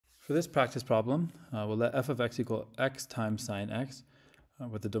For this practice problem, we'll let f of x equal x times sine x,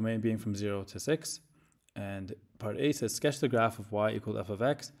 with the domain being from 0 to 6. And part A says sketch the graph of y equal f of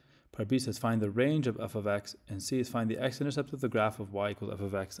x. Part B says find the range of f of x. And C is find the x-intercept of the graph of y equal f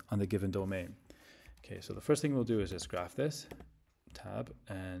of x on the given domain. Okay, so the first thing we'll do is just graph this, tab,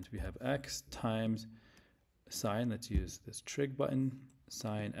 and we have x times sine. Let's use this trig button,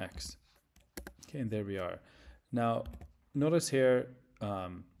 sine x. Okay, and there we are. Now, notice here,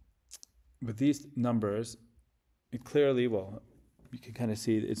 with these numbers, it clearly, well, you can kind of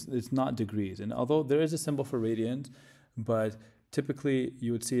see it's not degrees. And although there is a symbol for radians, but typically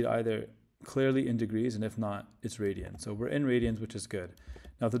you would see it either clearly in degrees, and if not, it's radians. So we're in radians, which is good.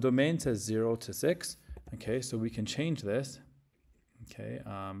 Now the domain says 0 to 6. Okay, so we can change this. Okay,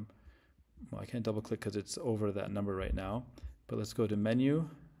 well, I can't double click because it's over that number right now. But let's go to menu,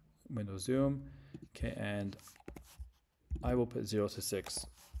 Windows Zoom. Okay, and I will put 0 to 6.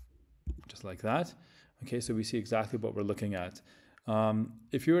 Just like that. Okay, so we see exactly what we're looking at.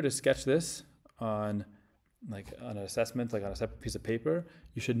 If you were to sketch this on an assessment, like on a separate piece of paper,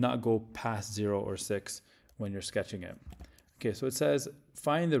 you should not go past 0 or 6 when you're sketching it. Okay, so it says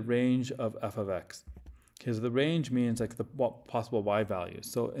find the range of f of x. Okay, so the range means like the possible y values.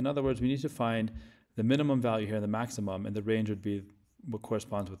 So in other words, we need to find the minimum value here and the maximum, and the range would be what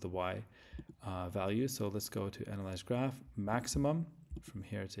corresponds with the y value. So let's go to analyze graph, maximum from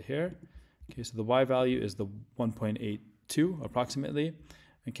here to here. Okay, so the y value is the 1.82 approximately.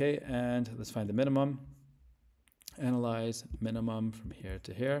 Okay, and let's find the minimum. Analyze minimum from here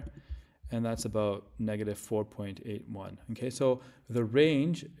to here, and that's about negative 4.81. Okay, so the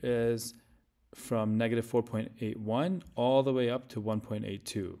range is from negative 4.81 all the way up to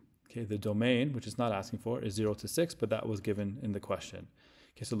 1.82. Okay, the domain, which is not asking for, is 0 to 6, but that was given in the question.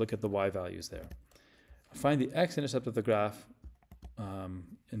 Okay, so look at the y values there. Find the x-intercept of the graph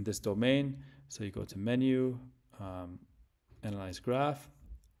in this domain. So you go to menu, analyze graph,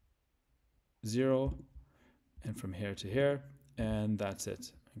 0, and from here to here, and that's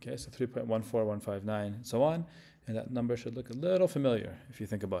it. Okay, so 3.14159, and so on, and that number should look a little familiar if you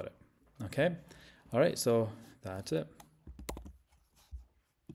think about it. Okay, all right, so that's it.